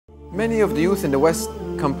Many of the youth in the West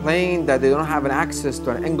complain that they don't have an access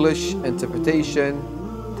to an English interpretation,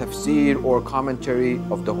 tafsir or commentary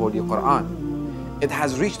of the Holy Quran. It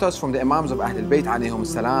has reached us from the Imams of Ahlul Bayt alayhim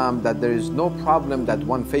salam that there is no problem that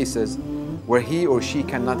one faces where he or she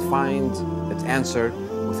cannot find its answer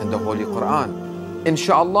within the Holy Quran.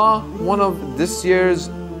 Inshallah, one of this year's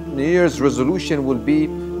New Year's resolution will be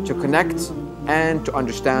to connect and to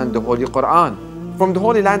understand the Holy Quran. From the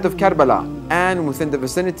holy land of Karbala and within the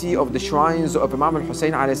vicinity of the shrines of Imam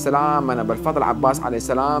Hussein alayhi salam and Abu al-Fadl Abbas alayhi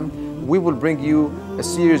salam, we will bring you a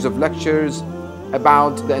series of lectures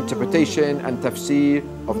about the interpretation and tafsir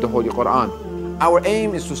of the Holy Quran. Our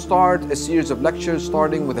aim is to start a series of lectures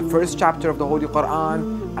starting with the first chapter of the Holy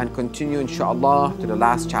Quran and continue inshallah to the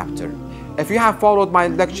last chapter. If you have followed my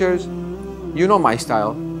lectures, you know my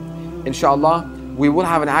style. Inshallah, we will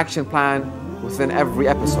have an action plan within every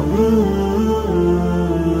episode.